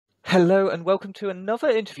Hello and welcome to another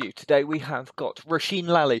interview. Today we have got Róisín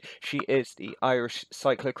Lally. She is the Irish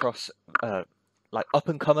cyclocross up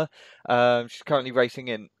and comer. She's currently racing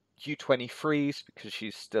in U23s because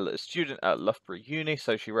she's still a student at Loughborough Uni,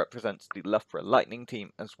 so she represents the Loughborough Lightning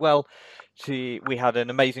team as well. We had an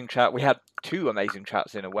amazing chat. We had two amazing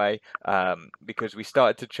chats in a way, because we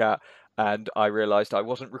started to chat and I realised I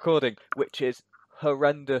wasn't recording, which is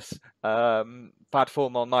horrendous, bad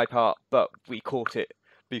form on my part, but we caught it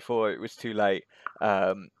before it was too late.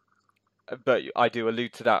 Um, but I do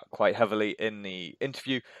allude to that quite heavily in the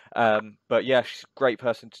interview. But yeah, she's a great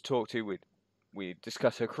person to talk to. We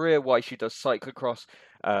discuss her career, why she does cyclocross,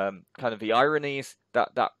 kind of the ironies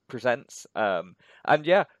that presents, and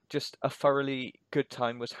yeah, just a thoroughly good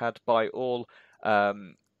time was had by all.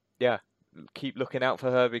 Yeah, keep looking out for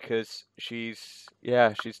her because she's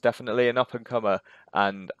definitely an up and comer,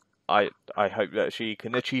 and I hope that she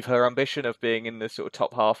can achieve her ambition of being in the sort of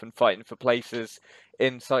top half and fighting for places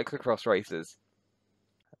in cyclocross races.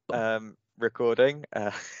 Recording.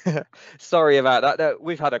 Sorry about that. No,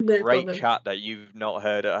 we've had a No great problem. chat that you've not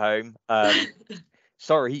heard at home.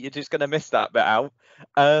 Sorry, you're just gonna miss that bit out.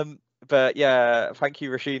 But yeah, thank you,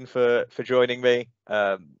 Róisín, for joining me.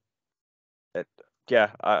 It,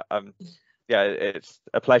 yeah, yeah, it's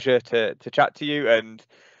a pleasure to chat to you, and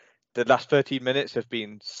the last 13 minutes have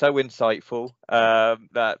been so insightful,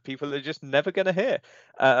 that people are just never going to hear.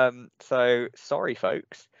 So sorry,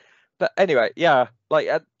 folks. But anyway, yeah,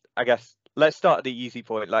 I guess let's start at the easy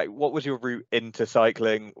point. Like, what was your route into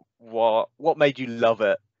cycling? What made you love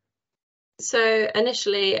it? So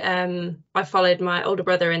initially, I followed my older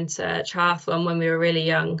brother into triathlon when we were really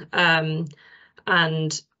young.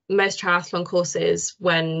 And most triathlon courses,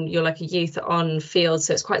 when you're like a youth, are on field,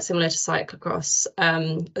 so it's quite similar to cyclocross.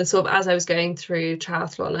 And sort of as I was going through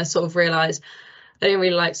triathlon, I sort of realised I don't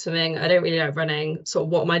really like swimming, I don't really like running. Sort of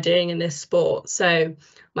what am I doing in this sport? So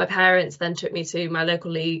my parents then took me to my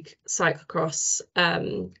local league cyclocross,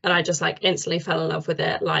 and I just like instantly fell in love with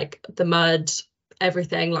it, like the mud,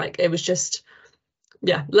 everything. Like it was just,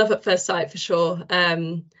 yeah, love at first sight for sure.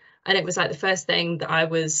 And it was like the first thing that I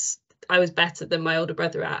was better than my older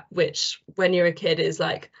brother at, which when you're a kid is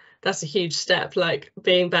like that's a huge step. Like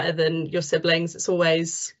being better than your siblings, it's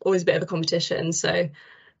always a bit of a competition. So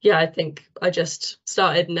yeah, I think I just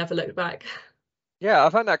started and never looked back. Yeah, I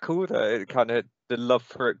find that cool that it kind of the love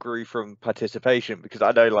for it grew from participation because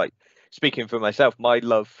I know, like, speaking for myself, my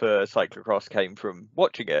love for cyclocross came from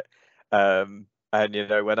watching it. And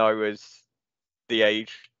when I was the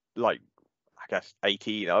age, like, I guess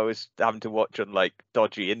 18, I was having to watch on like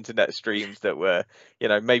dodgy internet streams that were,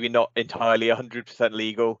 maybe not entirely 100%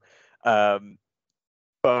 legal. Um,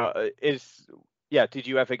 but yeah, did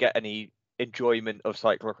you ever get any enjoyment of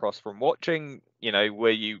cyclocross from watching? Were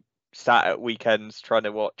you sat at weekends trying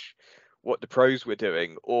to watch what the pros were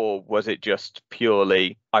doing, or was it just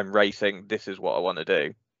purely, I'm racing, this is what I want to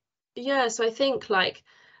do? Yeah, so I think like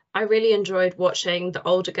I really enjoyed watching the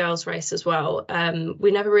older girls race as well.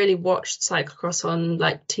 We never really watched cyclocross on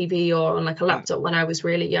like TV or on like a Mm. laptop when I was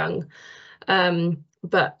really young.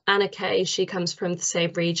 But Anna Kay, she comes from the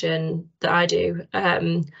same region that I do.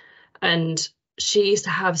 And she used to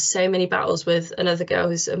have so many battles with another girl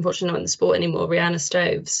who's unfortunately not in the sport anymore, Rihanna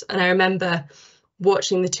Stoves. And I remember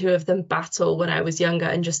watching the two of them battle when I was younger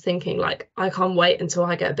and just thinking like, I can't wait until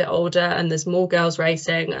I get a bit older and there's more girls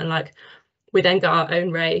racing and like we then got our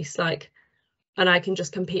own race, like, and I can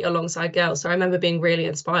just compete alongside girls. So I remember being really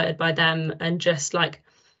inspired by them and just like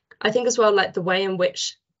I think as well, like the way in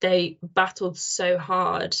which they battled so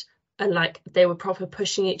hard and like they were proper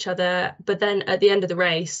pushing each other. But then at the end of the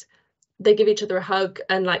race, they give each other a hug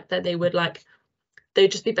and like that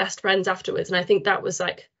they'd just be best friends afterwards. And I think that was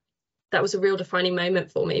a real defining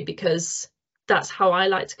moment for me because that's how I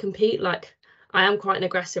like to compete. Like I am quite an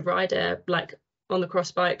aggressive rider, like on the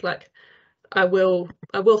cross bike, like I will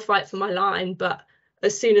fight for my line, but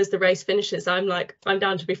as soon as the race finishes, I'm like, I'm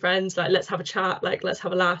down to be friends. Like, let's have a chat. Like, let's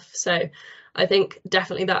have a laugh. So I think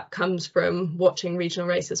definitely that comes from watching regional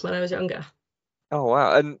races when I was younger. Oh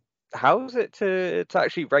wow! And how's it to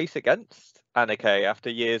actually race against Anna Kay after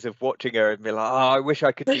years of watching her and be like, oh, I wish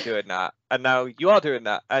I could be doing that, and now you are doing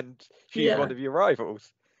that, and she's one Yeah. of your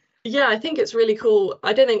rivals. Yeah, I think it's really cool.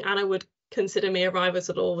 I don't think Anna would consider me a rival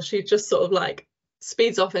at all. She just sort of like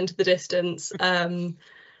speeds off into the distance.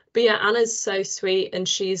 But yeah, Anna's so sweet and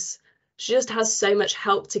she just has so much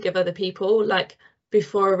help to give other people. Like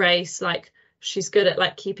before a race, like she's good at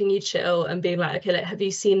like keeping you chill and being like, okay, like, have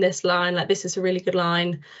you seen this line? Like this is a really good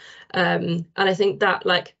line. And I think that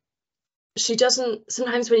like she doesn't,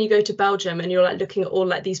 sometimes when you go to Belgium and you're like looking at all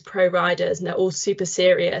like these pro riders and they're all super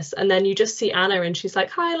serious, and then you just see Anna and she's like,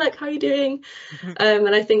 hi, like how you doing?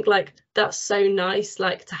 And I think like that's so nice,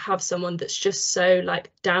 like to have someone that's just so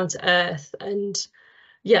like down to earth. And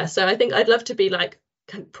yeah, so I think I'd love to be like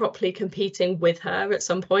properly competing with her at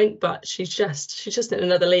some point, but she's just in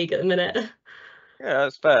another league at the minute. Yeah,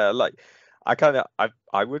 that's fair. Like,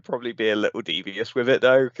 I would probably be a little devious with it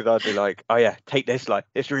though, because I'd be like, oh yeah, take this, like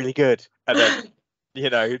it's really good, and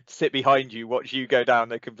then sit behind you, watch you go down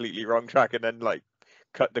the completely wrong track, and then like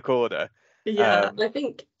cut the corner. Yeah, Um, I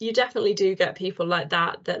think you definitely do get people like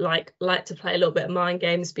that that like to play a little bit of mind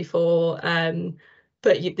games before.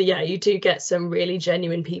 But yeah, you do get some really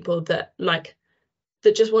genuine people that like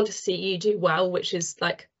that just want to see you do well, which is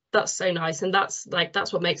like that's so nice, and that's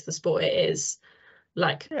what makes the sport it is.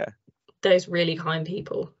 Like yeah, those really kind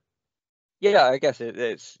people. yeah, I guess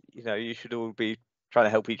it's you should all be trying to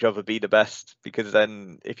help each other be the best, because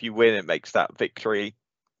then if you win, it makes that victory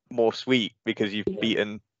more sweet because you've Yeah.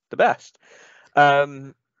 beaten the best.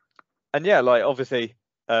 Um, and yeah, like obviously,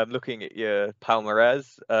 looking at your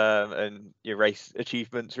palmarès and your race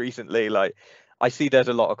achievements recently, like I see there's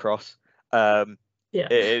a lot of cross. Um, Yeah.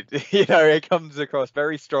 it it comes across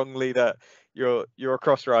very strongly that you're a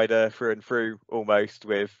cross rider through and through, almost,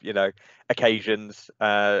 with occasions.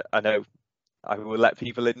 I know I will let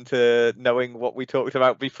people into knowing what we talked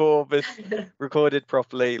about before this recorded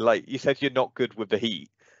properly. Like you said, you're not good with the heat.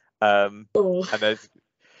 Oh, And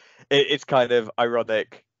it's kind of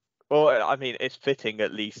ironic, or I mean, it's fitting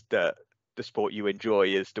at least that the sport you enjoy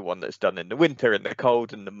is the one that's done in the winter, in the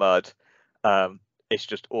cold, and the mud. It's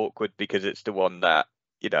just awkward because it's the one that,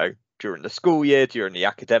 during the school year, during the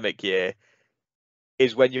academic year,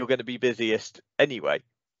 is when you're going to be busiest anyway.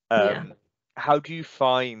 yeah. Um, how do you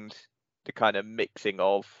find the kind of mixing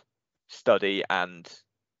of study and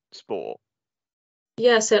sport?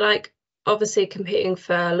 Yeah, so like obviously competing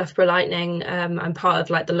for Loughborough Lightning, I'm part of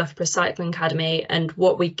like the Loughborough Cycling Academy, and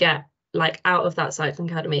what we get like out of that cycling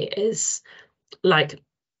academy is like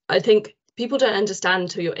I think people don't understand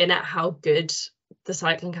until you're in it how good the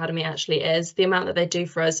cycling academy actually is. The amount that they do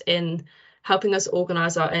for us in helping us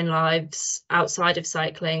organize our own lives outside of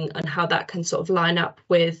cycling, and how that can sort of line up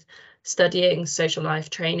with studying, social life,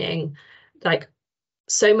 training. Like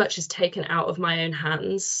so much is taken out of my own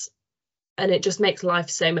hands, and it just makes life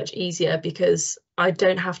so much easier because I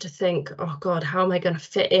don't have to think, oh God, how am I going to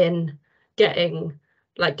fit in getting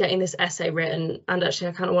getting this essay written? And actually,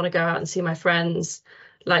 I kind of want to go out and see my friends.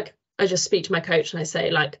 Like, I just speak to my coach and I say,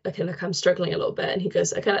 like, okay, look, I'm struggling a little bit. And he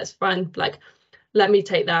goes, okay, that's fine. Like, let me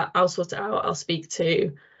take that. I'll sort it out. I'll speak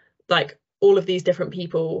to like all of these different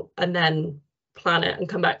people and then plan it and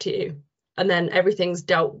come back to you. And then everything's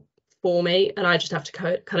dealt for me. And I just have to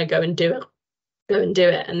kind of go and do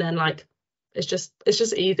it, and then like it's just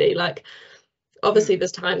easy. Like obviously Hmm.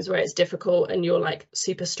 there's times where it's difficult and you're like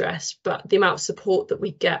super stressed, but the amount of support that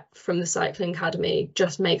we get from the cycling academy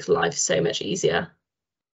just makes life so much easier.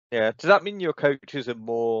 Yeah. Does that mean your coaches are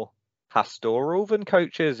more pastoral than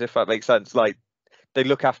coaches, if that makes sense? Like they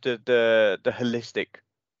look after the holistic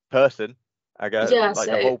person, I guess, Yeah, like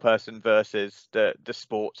the so whole person versus the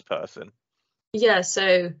sports person. yeah,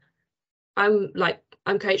 so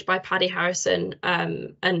I'm coached by Paddy Harrison,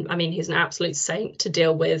 and I mean he's an absolute saint to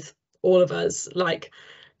deal with all of us, like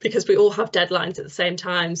because we all have deadlines at the same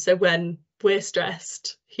time. So when we're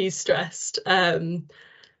stressed, he's stressed.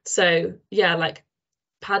 So yeah, like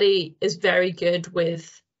Paddy is very good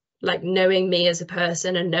with like knowing me as a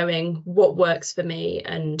person and knowing what works for me,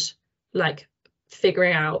 and like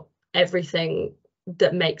figuring out everything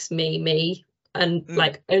that makes me me. And Mm.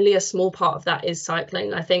 like only a small part of that is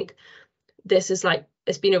cycling. I think this is like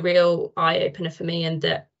it's been a real eye opener for me, and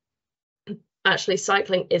that actually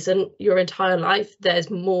cycling isn't your entire life. There's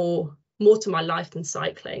more to my life than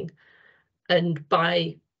cycling, and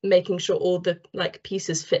by making sure all the like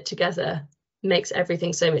pieces fit together makes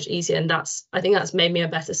everything so much easier. And that's I think that's made me a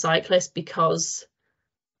better cyclist because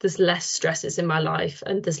there's less stresses in my life,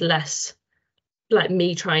 and there's less like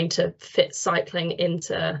me trying to fit cycling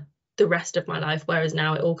into the rest of my life, whereas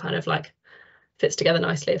now it all kind of like fits together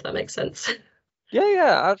nicely, if that makes sense. Yeah,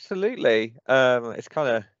 yeah, absolutely. It's kind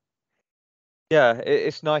of yeah,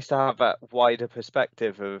 it's nice to have that wider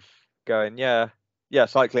perspective of going, yeah, yeah,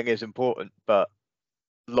 cycling is important, but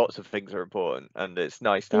lots of things are important, and it's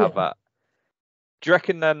nice to have Yeah. that. Do you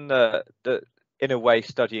reckon then that in a way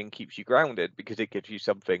studying keeps you grounded because it gives you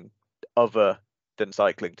something other than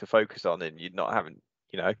cycling to focus on, and you're not having,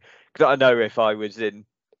 because I know if I was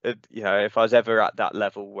if I was ever at that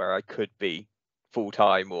level where I could be full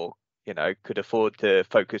time, or could afford to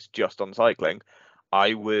focus just on cycling,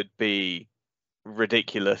 I would be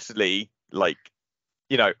ridiculously like,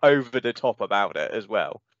 over the top about it as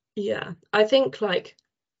well. Yeah, I think like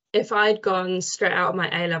if I'd gone straight out of my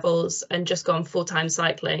A levels and just gone full-time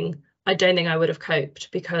cycling, I don't think I would have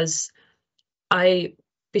coped because I,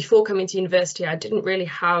 before coming to university, I didn't really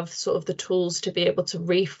have sort of the tools to be able to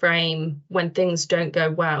reframe when things don't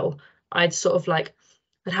go well. I'd sort of like,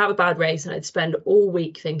 I'd have a bad race and I'd spend all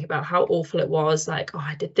week thinking about how awful it was. Like, oh,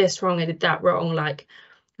 I did this wrong, I did that wrong. Like,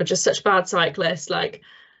 I'm just such a bad cyclist. Like,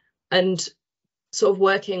 and sort of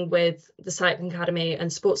working with the cycling academy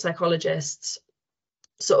and sports psychologists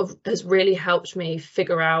sort of has really helped me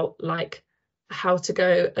figure out like how to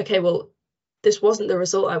go, okay, well, this wasn't the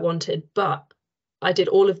result I wanted, but I did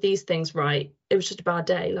all of these things right. It was just a bad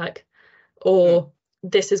day, like, Mm, or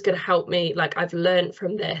this is going to help me. Like, I've learned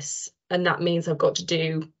from this, and that means I've got to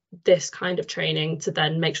do this kind of training to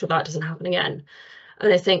then make sure that doesn't happen again.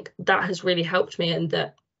 And I think that has really helped me, and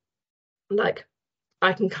that like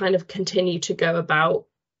I can kind of continue to go about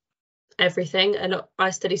everything. And I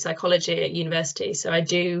study psychology at university, so I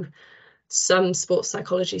do some sports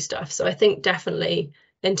psychology stuff. So I think definitely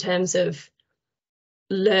in terms of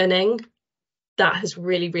learning, that has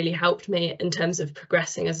really, really helped me in terms of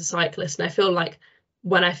progressing as a cyclist. And I feel like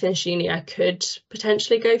when I finish uni, I could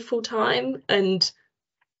potentially go full time and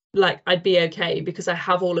like I'd be okay because I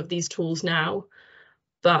have all of these tools now.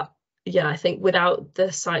 But yeah, I think without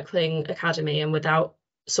the cycling academy and without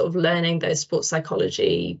sort of learning those sports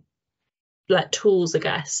psychology like tools, I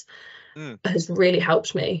guess, mm. has really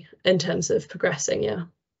helped me in terms of progressing. Yeah.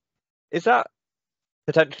 Is that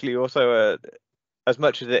potentially also as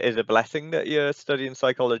much as it is a blessing that you're studying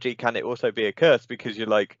psychology, can it also be a curse? Because you're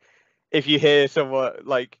like, if you hear someone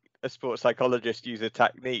like a sports psychologist use a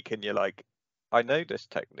technique and you're like, I know this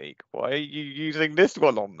technique, why are you using this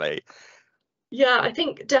one on me? Yeah, I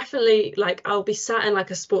think definitely like I'll be sat in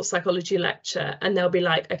like a sports psychology lecture and they'll be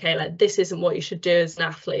like, okay, like this isn't what you should do as an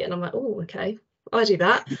athlete. And I'm like, oh, okay, I do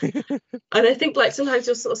that. And I think like sometimes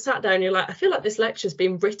you're sort of sat there and you're like, I feel like this lecture's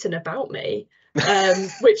been written about me,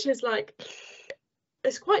 which is like,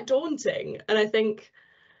 it's quite daunting. And I think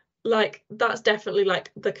like that's definitely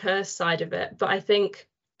like the curse side of it. But I think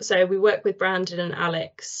so we work with Brandon and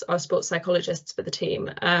Alex, our sports psychologists for the team.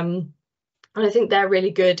 And I think they're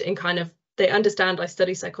really good in kind of they understand I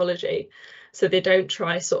study psychology, so they don't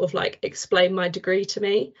try sort of like explain my degree to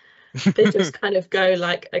me. They just kind of go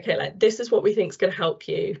like, okay, like this is what we think is going to help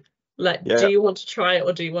you. Like, do Yeah. you want to try it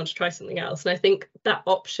or do you want to try something else? And I think that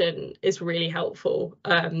option is really helpful.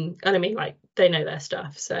 And I mean, like they know their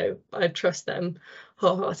stuff, so I trust them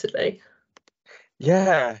wholeheartedly.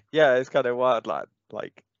 Yeah, it's kind of wild,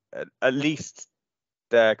 like at least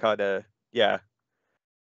they're kind of, yeah,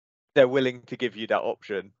 they're willing to give you that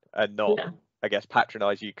option and not, Yeah. I guess,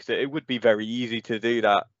 patronize you, because it would be very easy to do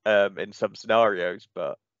that in some scenarios,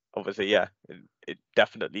 but obviously, yeah, it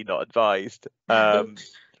definitely not advised.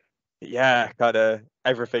 Yeah, kind of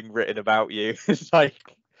everything written about you is like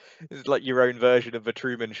your own version of the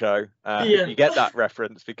Truman Show. Hope Yeah. you get that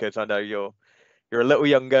reference because I know you're a little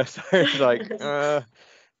younger, so it's like,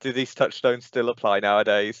 do these touchstones still apply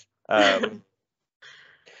nowadays? But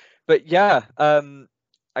yeah,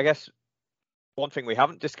 I guess one thing we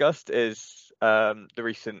haven't discussed is the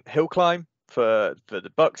recent hill climb for the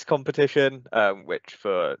Bucks competition, which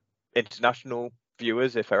for international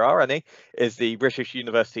viewers, if there are any, is the British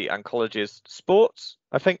University and Colleges Sports.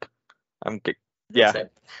 I think I'm good. I think Yeah, so.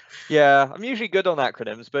 yeah. I'm usually good on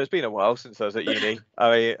acronyms, but it's been a while since I was at uni.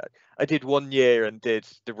 I did 1 year and did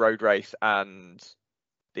the road race and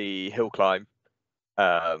the hill climb.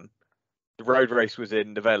 Um, the road race was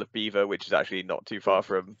in the Vale of Beaver, which is actually not too far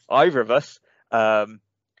from either of us. Um,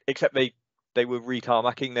 except they were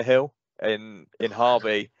retarmacking the hill in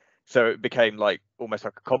Harby, so it became like almost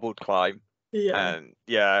like a cobbled climb, Yeah. and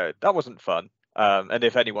yeah, that wasn't fun. And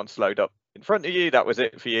if anyone slowed up in front of you, that was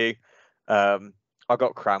it for you. I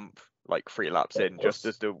got cramp like 3 laps Of in, course.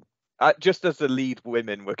 just as the lead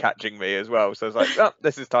women were catching me as well. So I was like, oh,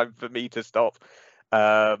 this is time for me to stop,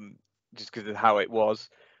 um, just because of how it was.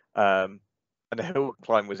 Um, and the hill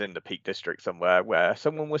climb was in the Peak District somewhere where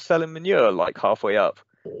someone was selling manure like halfway up,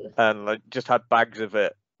 and like just had bags of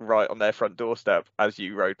it right on their front doorstep as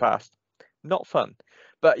you rode past. Not fun.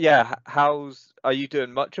 But yeah, how's are you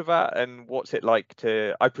doing much of that? And what's it like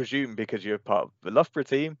to? I presume because you're part of the Loughborough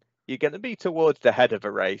team, you're going to be towards the head of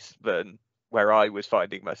a race than where I was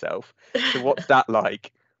finding myself. So what's that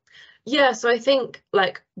like? Yeah, so I think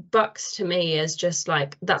like Bucks to me is just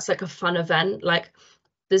like that's like a fun event. Like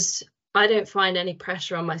there's I don't find any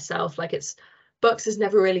pressure on myself. Like it's Bucks is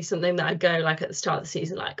never really something that I go like at the start of the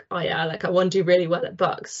season, like, oh yeah, like I want to do really well at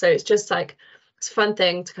Bucks. So it's just like it's a fun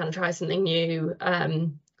thing to kind of try something new.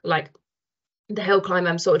 Like the hill climb,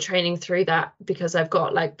 I'm sort of training through that because I've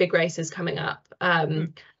got like big races coming up. Hmm.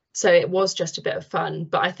 So it was just a bit of fun.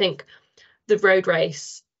 But I think the road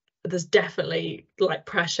race, there's definitely like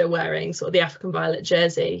pressure wearing sort of the African Violet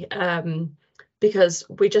jersey, because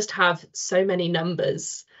we just have so many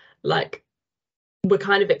numbers. Like we're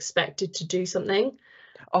kind of expected to do something.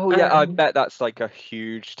 Oh yeah, I bet that's like a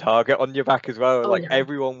huge target on your back as well. Oh Like yeah,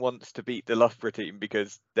 everyone wants to beat the Loughborough team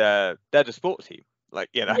because they're the sport team. Like,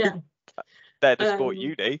 yeah. they're the sport Um,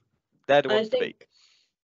 uni. They're the I ones to beat. think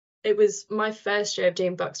it was my first year of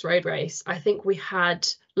doing Bucks Road Race. I think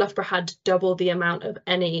Loughborough had double the amount of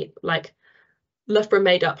any, like Loughborough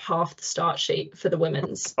made up half the start sheet for the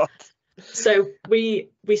women's. God. So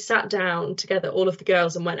we sat down together, all of the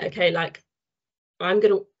girls, and went, okay, like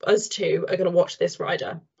us two are gonna watch this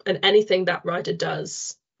rider, and anything that rider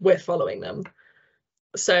does, we're following them.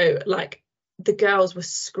 So like the girls were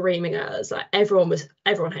screaming at us, like everyone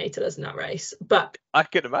hated us in that race, but I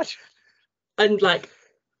can imagine. and like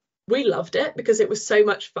we loved it because it was so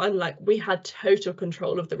much fun. Like we had total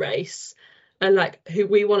control of the race, and like who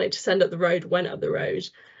we wanted to send up the road went up the road,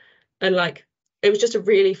 and like it was just a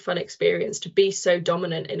really fun experience to be so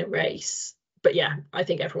dominant in a race. But yeah, I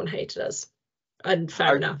think everyone hated us, and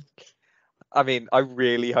fair I enough. I mean, I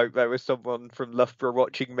really hope there was someone from Loughborough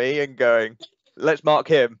watching me and going, let's mark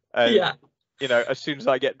him. And, Yeah, as soon as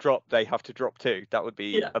I get dropped, they have to drop too. That would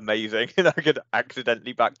be yeah. amazing. And I could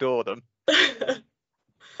accidentally backdoor them.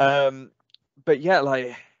 Um, but yeah,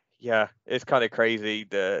 like, yeah, it's kind of crazy.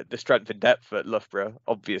 The strength and depth that Loughborough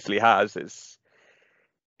obviously has is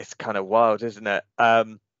it's kind of wild, isn't it?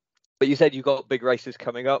 But you said you got big races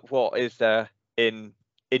coming up. What is there in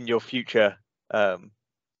your future to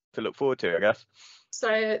look forward to, I guess?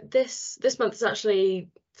 So this month is actually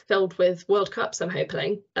filled with World Cups, I'm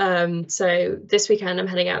hoping. So this weekend I'm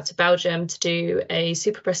heading out to Belgium to do a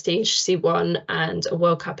Super Prestige C1 and a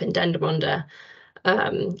World Cup in Dendermonde.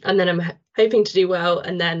 And then I'm hoping to do well.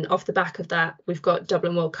 And then off the back of that, we've got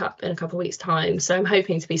Dublin World Cup in a couple of weeks' time. So I'm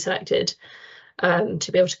hoping to be selected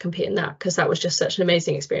to be able to compete in that because that was just such an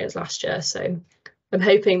amazing experience last year. So I'm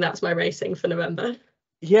hoping that's my racing for November.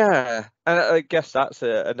 Yeah, and I guess that's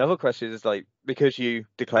another question is like because you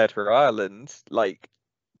declared for Ireland, like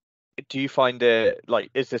do you find it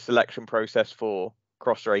like is the selection process for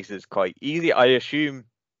cross races quite easy? I assume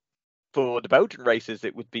for the Belgian races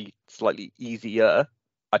it would be slightly easier.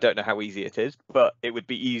 I don't know how easy it is, but it would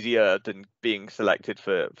be easier than being selected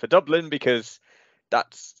for Dublin because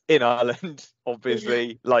that's in Ireland, Yeah.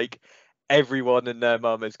 obviously. Like everyone and their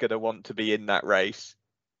mum is going to want to be in that race.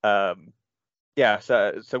 Um, yeah,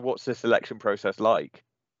 so what's the selection process like?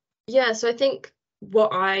 Yeah, so I think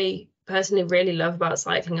what I personally really love about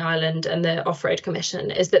Cycling Ireland and the Off-Road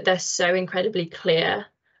Commission is that they're so incredibly clear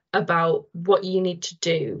about what you need to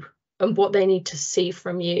do and what they need to see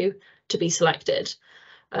from you to be selected.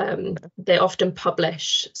 They often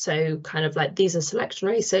publish, so kind of like these are selection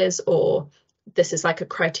races, or this is like a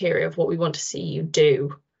criteria of what we want to see you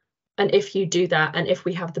do. And if you do that, and if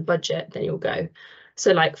we have the budget, then you'll go.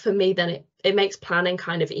 So like for me, then it makes planning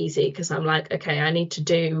kind of easy because I'm like, okay, I need to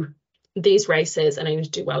do these races and I need to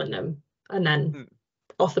do well in them. And then Hmm,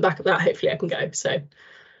 off the back of that, hopefully I can go. So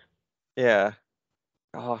yeah,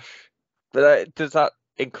 gosh, but does that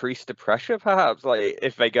increase the pressure perhaps? Like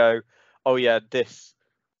if they go, oh yeah, this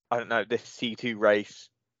I don't know, this C2 race.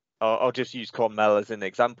 I'll just use Clonmel as an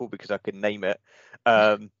example because I can name it.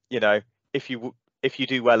 You know, if you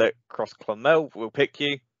do well at Cross Clonmel, we'll pick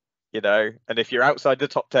you. And if you're outside the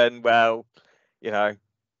top 10, well, you know,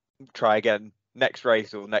 try again next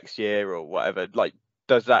race or next year or whatever. Like,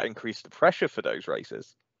 does that increase the pressure for those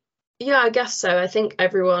races? yeah, I guess so. I think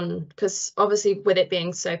everyone, because obviously with it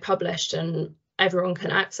being so published and everyone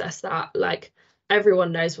can access that, like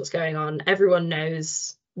everyone knows what's going on. Everyone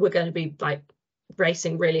knows we're going to be like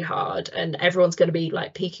racing really hard and everyone's going to be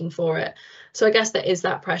like peaking for it. So I guess there is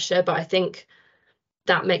that pressure, but I think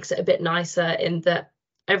that makes it a bit nicer in that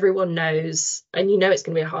everyone knows and you know it's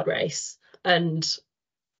going to be a hard race. And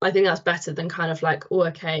I think that's better than kind of like, oh,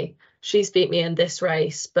 okay, she's beat me in this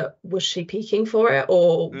race, but was she peaking for it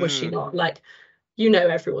or was she Mm, not? Like, you know,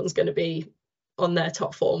 everyone's going to be on their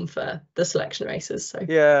top form for the selection races. So,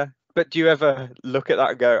 yeah. But do you ever look at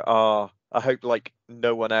that and go, oh, I hope like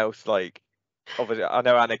no one else like obviously I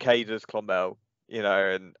know Anna Kay does Clonmel,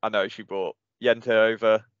 and I know she brought Yenta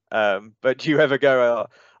over. But do you ever go,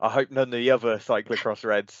 I hope none of the other cyclocross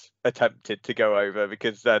reds attempted to go over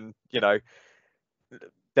because then,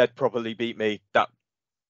 they'd probably beat me. That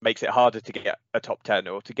makes it harder to get a top 10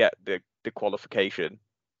 or to get the qualification.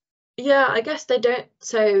 Yeah, I guess they don't.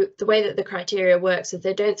 So the way that the criteria works is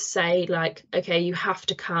they don't say like, okay, you have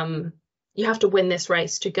to come, you have to win this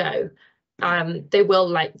race to go. They will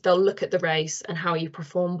like they'll look at the race and how you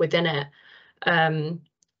perform within it. Um,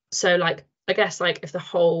 so like I guess like if the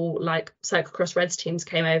whole like cyclocross Reds teams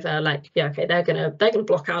came over, like yeah, okay, they're gonna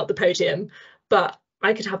block out the podium, but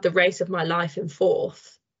I could have the race of my life in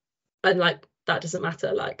fourth, and like that doesn't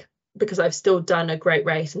matter, like because I've still done a great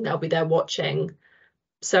race and they'll be there watching.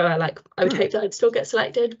 So I would Hmm. hope that I'd still get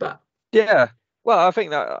selected, but Yeah. Well, I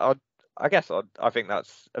think that I think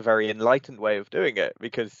that's a very enlightened way of doing it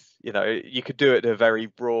because, you could do it in a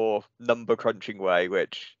very raw number crunching way,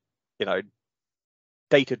 which, you know,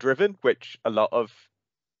 data driven, which a lot of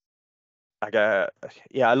I guess,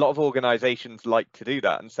 yeah, a lot of organizations like to do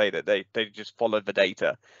that and say that they just follow the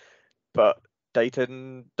data, but data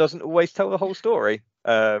doesn't always tell the whole story.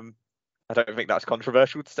 I don't think that's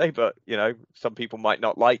controversial to say, but some people might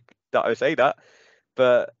not like that I say that,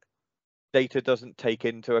 but data doesn't take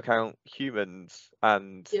into account humans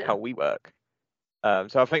and yeah, how we work. So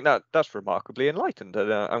I think that's remarkably enlightened,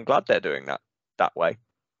 and I'm glad they're doing that way.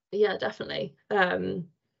 yeah, definitely. And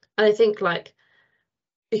I think like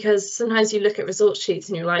because sometimes you look at results sheets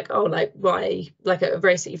and you're like, oh, like why, like at a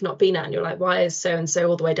race that you've not been at, and you're like, why is so and so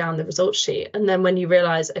all the way down the results sheet? And then when you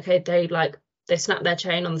realize, okay, they snapped their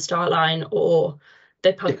chain on the start line or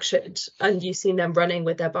they punctured, and you've seen them running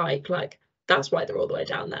with their bike, like that's why they're all the way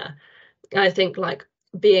down there. And I think like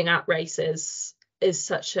being at races is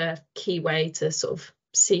such a key way to sort of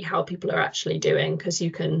see how people are actually doing because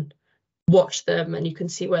you can watch them and you can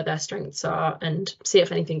see where their strengths are and see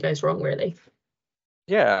if anything goes wrong, really.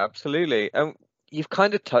 Yeah, absolutely. You've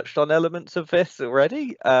kind of touched on elements of this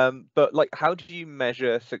already, but like, how do you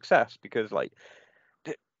measure success? Because like,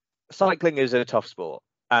 cycling is a tough sport,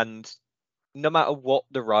 and no matter what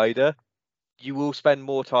the rider, you will spend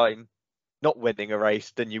more time not winning a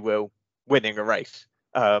race than you will winning a race.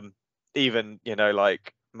 Um, Even,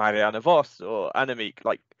 like Marianne Vos or Annemiek,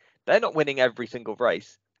 like they're not winning every single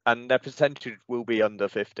race, and their percentage will be under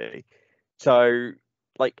 50. So,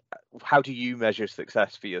 like, how do you measure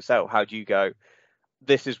success for yourself? How do you go,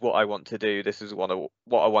 this is what I want to do, this is what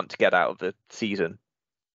I want to get out of the season?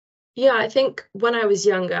 Yeah, I think when I was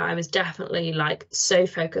younger, I was definitely like so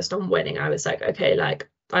focused on winning. I was like, okay, like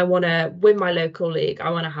I want to win my local league.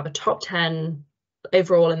 I want to have a top 10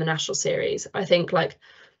 overall in the national series. I think like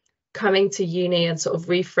coming to uni and sort of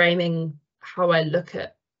reframing how I look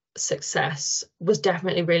at success was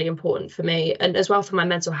definitely really important for me and as well for my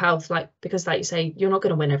mental health, like because like you say, you're not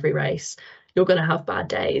going to win every race, you're going to have bad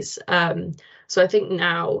days. So I think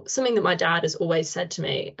now something that my dad has always said to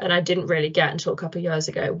me and I didn't really get until a couple of years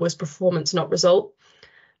ago was performance not result,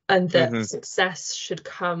 and that Hmm. success should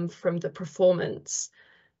come from the performance.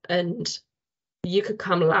 And you could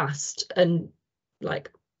come last and like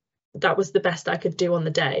that was the best I could do on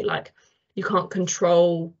the day. Like you can't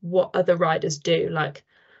control what other riders do. Like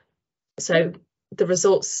so the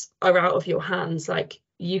results are out of your hands. Like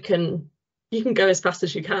you can go as fast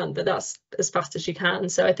as you can, but that's as fast as you can.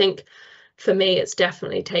 So I think for me it's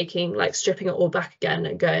definitely taking like stripping it all back again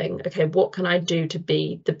and going, okay, what can I do to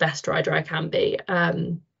be the best rider I can be?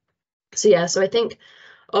 So yeah, so I think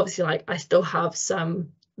obviously like I still have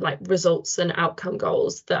some like results and outcome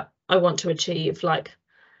goals that I want to achieve, like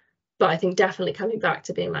but I think definitely coming back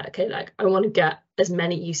to being like, okay, like I want to get as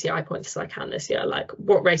many UCI points as I can this year. Like,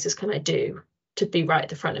 what races can I do to be right at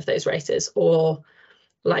the front of those races? Or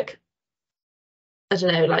like, I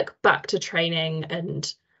don't know, like back to training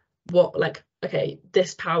and what like, okay,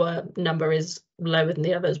 this power number is lower than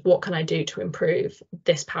the others. What can I do to improve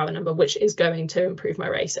this power number, which is going to improve my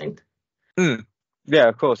racing? Mm. Yeah,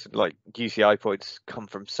 of course. Like UCI points come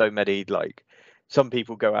from so many. Like some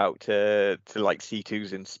people go out to like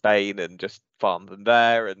C2s in Spain and just farm them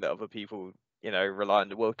there, and other people, rely on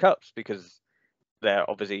the World Cups because they're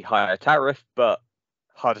obviously higher tariff, but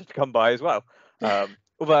harder to come by as well.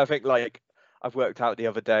 Although I think like I've worked out the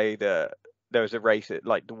other day that there was a race at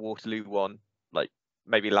like the Waterloo one, like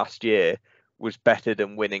maybe last year, was better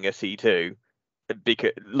than winning a C2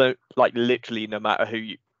 because like literally no matter who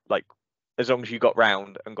you like, as long as you got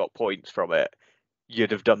round and got points from it,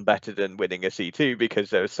 you'd have done better than winning a C2 because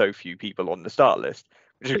there are so few people on the start list,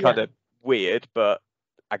 which is kind Yeah. of weird, but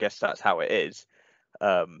I guess that's how it is.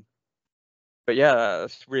 Um, but yeah,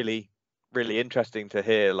 it's really, really interesting to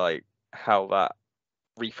hear like how that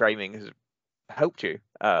reframing has helped you.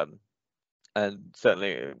 And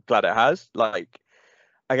certainly glad it has. Like,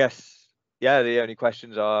 I guess, yeah, the only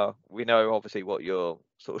questions are, we know obviously what your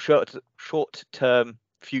sort of short term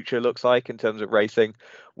future looks like in terms of racing.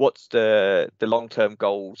 What's the long term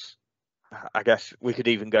goals I guess we could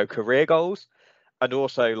even go career goals, and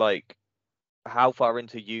also like how far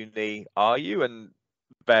into uni are you, and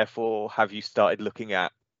therefore have you started looking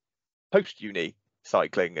at post uni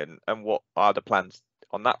cycling, and what are the plans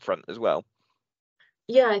on that front as well?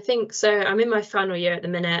 Yeah, I think so. I'm in my final year at the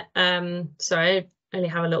minute. So I only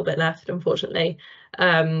have a little bit left, unfortunately.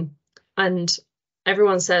 And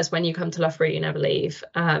everyone says when you come to Loughborough, you never leave.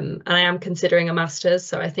 And I am considering a master's,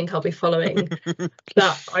 so I think I'll be following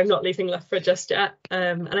that. I'm not leaving Loughborough just yet.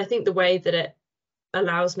 And I think the way that it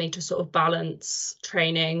allows me to sort of balance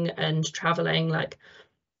training and traveling, like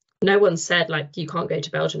no one said like you can't go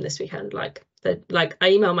to Belgium this weekend. Like I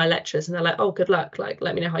email my lecturers and they're like, oh, good luck. Like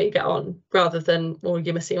let me know how you get on, rather than, well,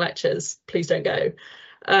 you're missing lectures. Please don't go.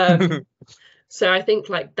 So I think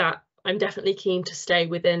like that, I'm definitely keen to stay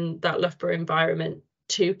within that Loughborough environment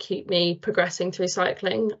to keep me progressing through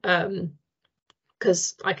cycling.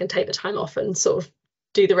 Because I can take the time off and sort of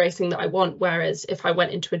do the racing that I want. Whereas if I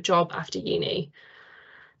went into a job after uni,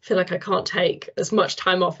 I feel like I can't take as much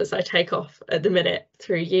time off as I take off at the minute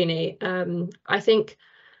through uni. I think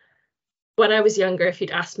when I was younger, if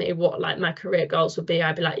you'd asked me what like my career goals would be,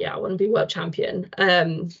 I'd be like, yeah, I want to be world champion.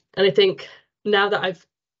 And I think now that I've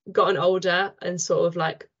gotten older and sort of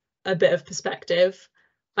like a bit of perspective,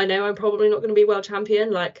 I know I'm probably not going to be world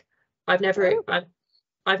champion. Like I've never, Oh.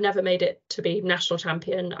 I've never made it to be national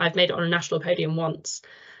champion. I've made it on a national podium once.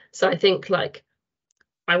 So I think like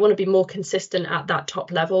I want to be more consistent at that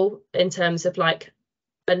top level in terms of like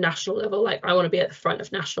a national level. Like I want to be at the front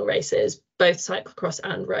of national races, both cyclocross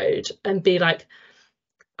and road, and be like,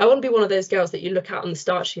 I want to be one of those girls that you look at on the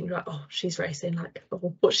start sheet and you're like, oh, she's racing, like,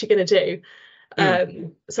 oh, what's she gonna do?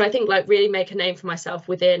 Mm. So I think like really make a name for myself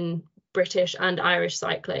within British and Irish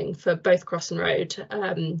cycling for both cross and road,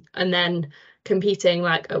 and then competing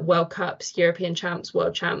like at World Cups, European champs,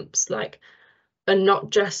 world champs, like, and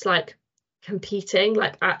not just like competing,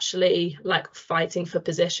 like actually like fighting for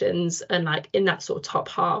positions and like in that sort of top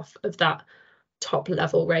half of that top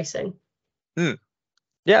level racing. Mm.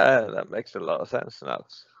 Yeah, that makes a lot of sense, and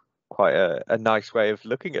that's quite a nice way of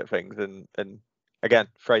looking at things, and again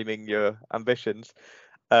framing your ambitions.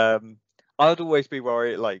 Um, I'd always be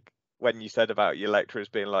worried, like when you said about your lecturers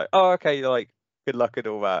being like, "Oh, okay, like good luck and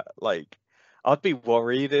all that." Like, I'd be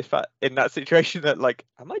worried if in that situation that like,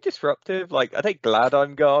 am I disruptive? Like, are they glad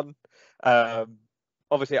I'm gone? Um,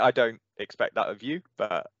 Obviously, I don't expect that of you,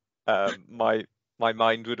 but my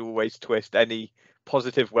mind would always twist any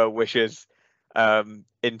positive well wishes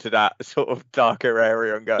into that sort of darker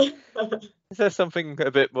area and go, is there something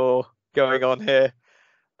a bit more going on here?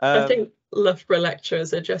 I Um, think Loughborough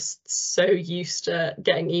lecturers are just so used to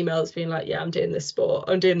getting emails being like, yeah, I'm doing this sport,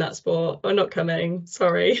 I'm doing that sport, I'm not coming,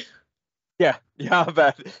 sorry. yeah, yeah, I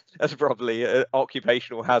bet that's probably an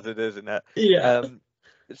occupational hazard, isn't it? Yeah. Um,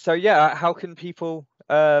 so yeah, how can people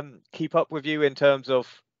keep up with you in terms of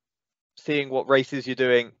seeing what races you're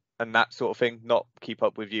doing and that sort of thing? Not keep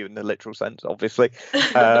up with you in the literal sense, obviously.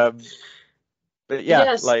 Um, but yeah,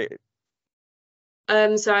 Yes. like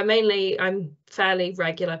So I'm fairly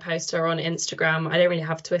regular poster on Instagram. I don't really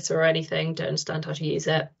have Twitter or anything, don't understand how to use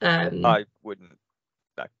it. I wouldn't.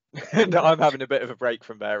 No. No, Yeah, I'm having a bit of a break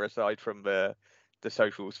from there. Aside from the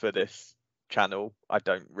socials for this channel, I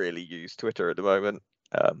don't really use Twitter at the moment.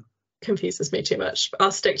 Um, confuses me too much.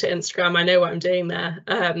 I'll stick to Instagram. I know what I'm doing there.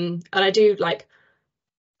 And I do like,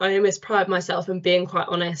 I almost pride myself in being quite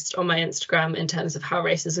honest on my Instagram in terms of how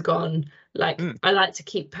races have gone. Like mm, I like to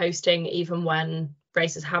keep posting even when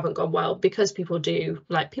races haven't gone well, because people do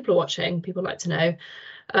like, people are watching, people like to know.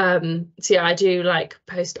 So yeah, I do like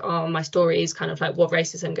post on my stories kind of like what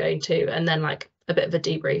races I'm going to, and then like a bit of a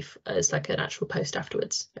debrief as like an actual post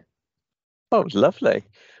afterwards. oh, lovely.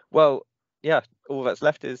 Well, yeah, all that's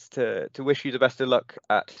left is to wish you the best of luck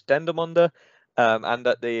at Dendermonde, and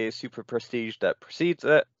at the super prestige that precedes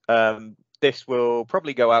it. This will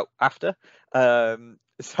probably go out after.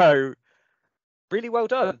 So really well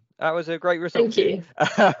done. That was a great result Thank for you.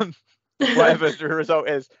 you. Um, Whatever the result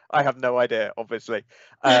is, I have no idea, obviously.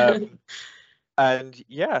 And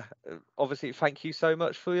yeah, obviously, thank you so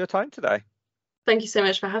much for your time today. Thank you so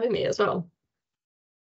much for having me as well.